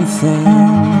one thing,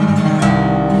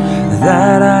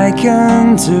 I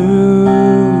can do.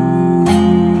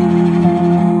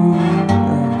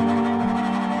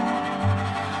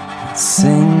 Let's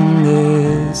sing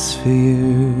this for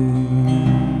you.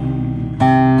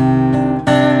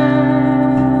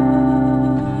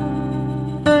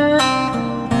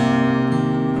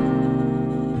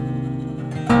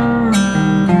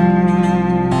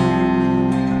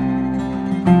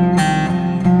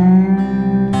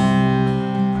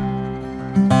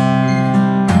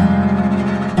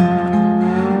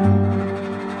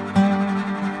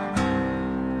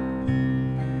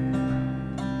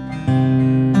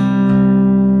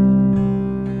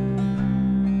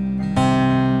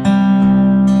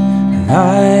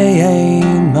 I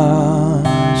ain't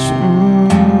much.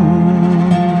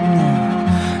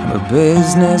 I'm a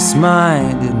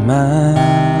business-minded man,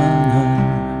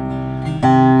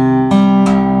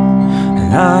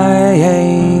 and I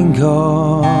ain't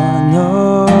got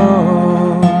no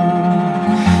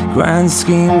grand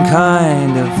scheme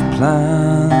kind of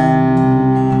plan.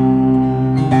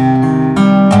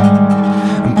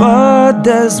 But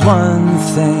there's one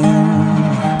thing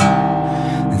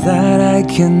that I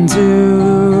can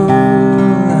do,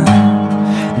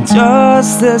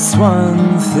 just this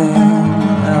one thing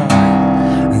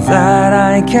that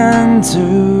I can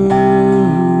do.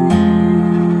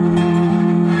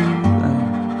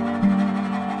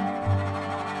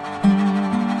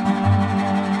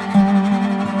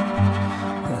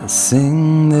 I'll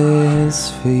sing this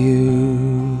for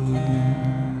you.